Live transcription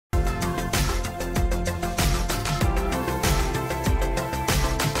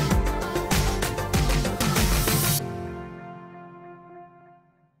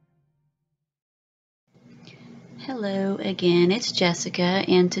Hello again, it's Jessica,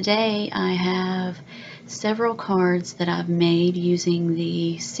 and today I have several cards that I've made using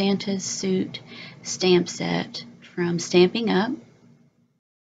the Santa's Suit stamp set from Stampin' Up.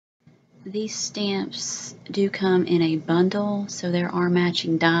 These stamps do come in a bundle, so there are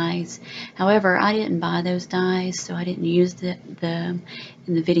matching dies. However, I didn't buy those dies, so I didn't use them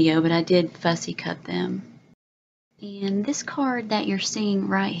in the video, but I did fussy cut them. And this card that you're seeing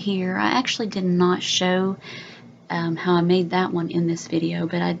right here, I actually did not show how I made that one in this video,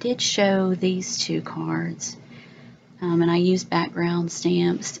 but I did show these two cards, and I used background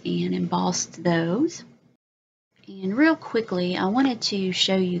stamps and embossed those. And real quickly, I wanted to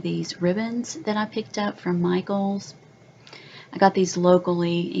show you these ribbons that I picked up from Michael's. I got these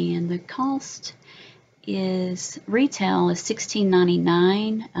locally, and the cost is retail is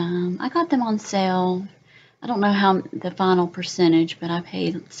 $16.99. I got them on sale. I don't know how the final percentage, but I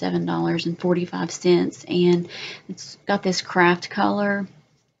paid $7.45, and it's got this craft color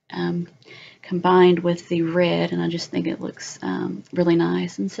combined with the red, and I just think it looks really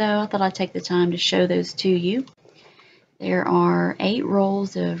nice. And so I thought I'd take the time to show those to you. There are 8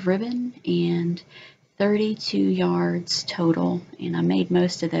 rolls of ribbon and 32 yards total, and I made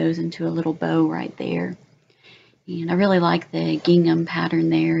most of those into a little bow right there. And I really like the gingham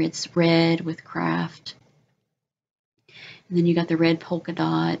pattern there. It's red with craft. And then you got the red polka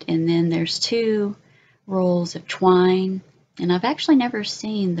dot, and then there's 2 rolls of twine. And I've actually never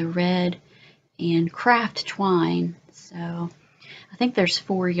seen the red and craft twine, so I think there's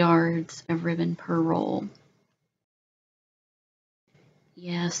 4 yards of ribbon per roll.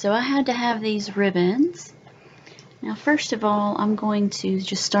 Yeah, so I had to have these ribbons. Now, first of all, I'm going to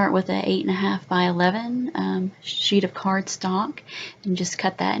just start with an 8.5 by 11 sheet of cardstock and just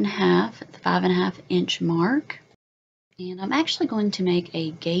cut that in half at the 5.5 inch mark. And I'm actually going to make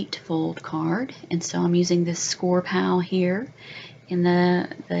a gatefold card, and so I'm using this score pal here. And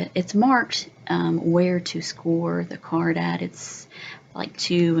it's marked where to score the card at. It's like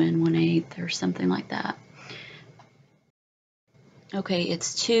 2 1/8 or something like that. Okay,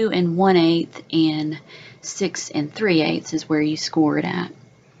 it's 2 1/8 and 6 3/8 is where you score it at.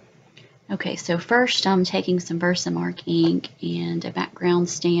 Okay, so first I'm taking some Versamark ink and a background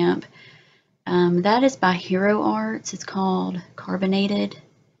stamp. That is by Hero Arts. It's called Carbonated.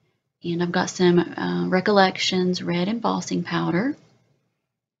 And I've got some Recollections red embossing powder.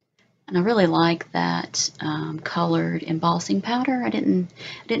 And I really like that colored embossing powder. I didn't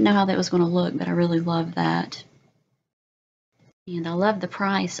know how that was going to look, but I really love that. And I love the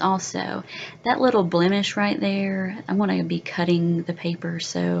price also. That little blemish right there, I'm going to be cutting the paper,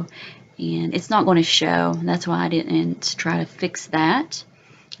 and it's not going to show. That's why I didn't try to fix that.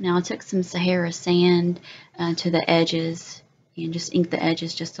 Now I took some Sahara sand to the edges and just inked the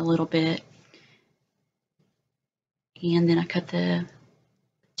edges just a little bit. And then I cut the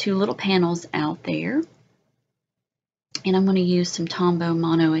 2 little panels out there. And I'm going to use some Tombow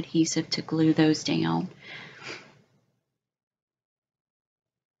mono adhesive to glue those down.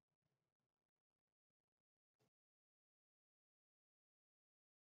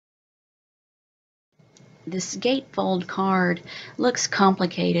 This gatefold card looks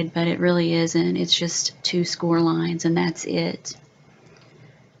complicated, but it really isn't. It's just 2 score lines, and that's it.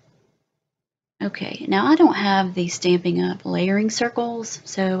 Okay, now I don't have the Stampin' Up layering circles,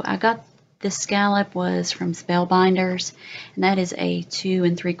 so I got this scallop was from Spellbinders, and that is a 2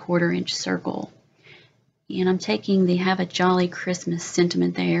 3/4 inch circle. And I'm taking the Have a Jolly Christmas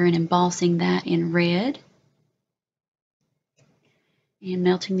sentiment there and embossing that in red. And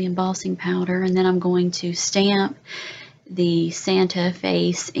melting the embossing powder, and then I'm going to stamp the Santa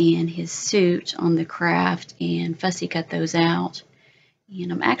face and his suit on the craft and fussy cut those out.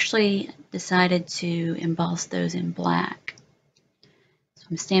 And I'm actually decided to emboss those in black. So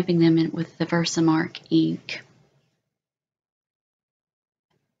I'm stamping them in with the Versamark ink.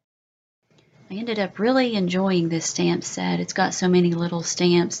 I ended up really enjoying this stamp set. It's got so many little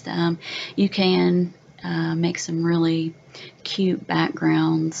stamps. You can make some really cute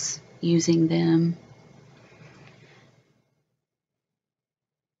backgrounds using them.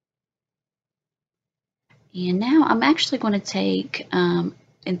 And now I'm actually going to take, and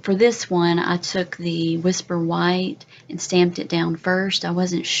for this one I took the Whisper White and stamped it down first. I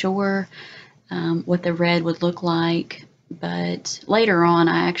wasn't sure what the red would look like, but later on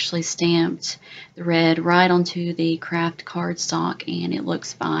I actually stamped the red right onto the craft cardstock, and it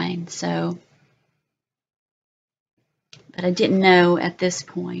looks fine. So, but I didn't know at this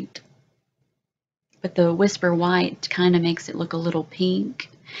point. But the Whisper White kind of makes it look a little pink.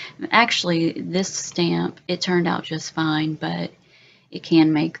 Actually, this stamp, it turned out just fine, but it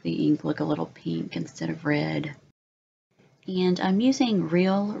can make the ink look a little pink instead of red. And I'm using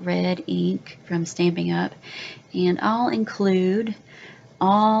real red ink from Stampin' Up, and I'll include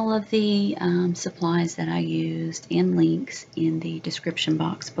all of the supplies that I used and links in the description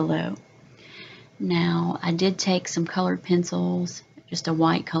box below. Now, I did take some colored pencils, just a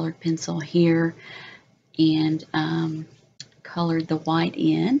white colored pencil here, and colored the white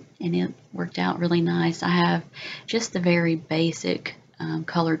in, and it worked out really nice. I have just the very basic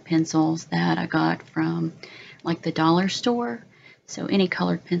colored pencils that I got from like the dollar store, so any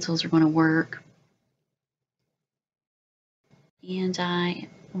colored pencils are going to work. And I'm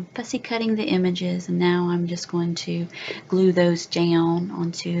fussy cutting the images, and now I'm just going to glue those down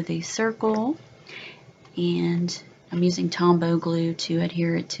onto the circle, and I'm using Tombow glue to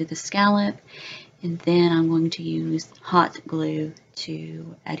adhere it to the scallop, and then I'm going to use hot glue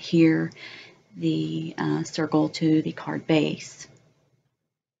to adhere the circle to the card base.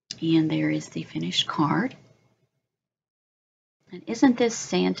 And there is the finished card. And isn't this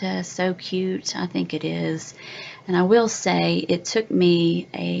Santa so cute? I think it is. And I will say it took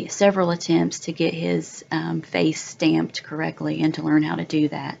me several attempts to get his face stamped correctly and to learn how to do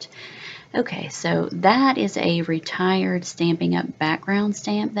that. Okay, so that is a retired Stampin' Up background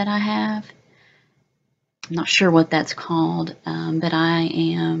stamp that I have. I'm not sure what that's called, but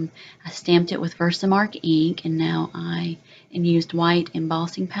I stamped it with Versamark ink, and now I used white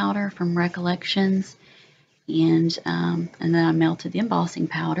embossing powder from Recollections, and then I melted the embossing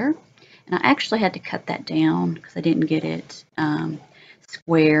powder, and I actually had to cut that down because I didn't get it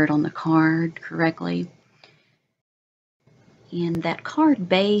squared on the card correctly. And that card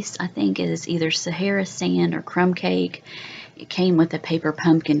base, I think, is either Sahara Sand or Crumb Cake. It came with a paper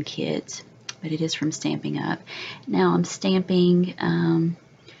pumpkin kit, but it is from Stampin' Up. Now I'm stamping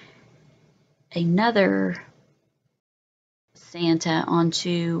another Santa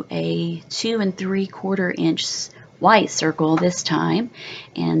onto a 2 3/4 inch white circle this time,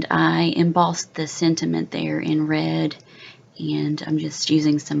 and I embossed the sentiment there in red, and I'm just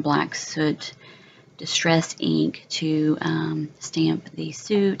using some black soot distress ink to stamp the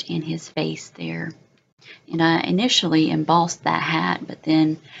suit and his face there. And I initially embossed that hat, but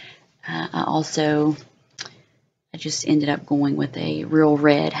then I just ended up going with a real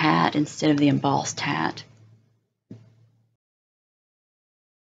red hat instead of the embossed hat.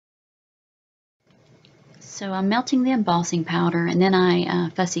 So I'm melting the embossing powder, and then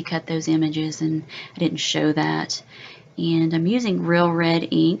I fussy cut those images, and I didn't show that. And I'm using real red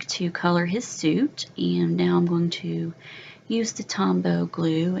ink to color his suit, and now I'm going to use the Tombow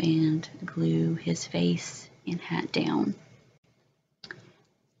glue and glue his face and hat down.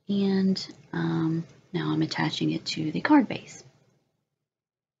 And now I'm attaching it to the card base.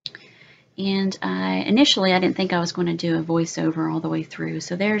 And initially I didn't think I was going to do a voiceover all the way through,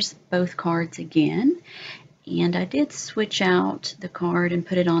 so there's both cards again. And I did switch out the card and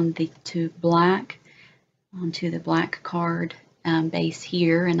put it onto the black card base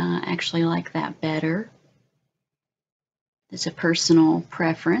here, and I actually like that better. It's a personal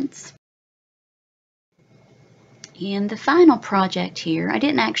preference. And the final project here, I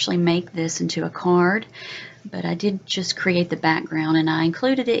didn't actually make this into a card, but I did just create the background, and I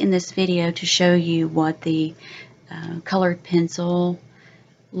included it in this video to show you what the colored pencil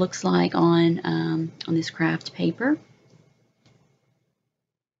looks like on this craft paper.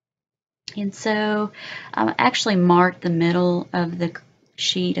 And so I actually marked the middle of the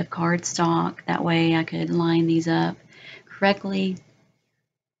sheet of cardstock, that way I could line these up correctly.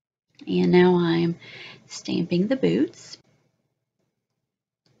 And now I'm stamping the boots,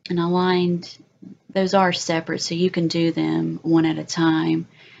 and I lined, those are separate, so you can do them one at a time.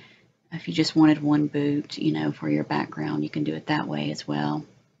 If you just wanted one boot, you know, for your background, you can do it that way as well.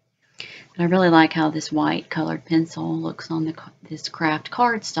 But I really like how this white colored pencil looks on this craft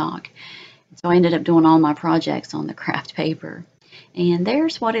cardstock. So I ended up doing all my projects on the craft paper. And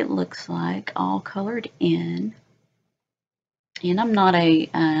there's what it looks like, all colored in. And I'm not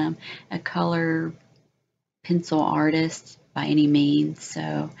a color pencil artist by any means,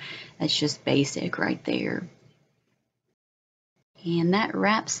 so that's just basic right there. And that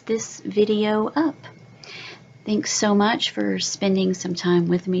wraps this video up. Thanks so much for spending some time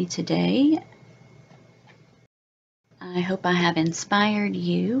with me today. I hope I have inspired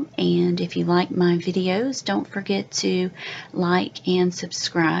you, and if you like my videos, don't forget to like and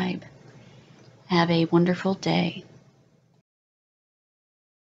subscribe. Have a wonderful day.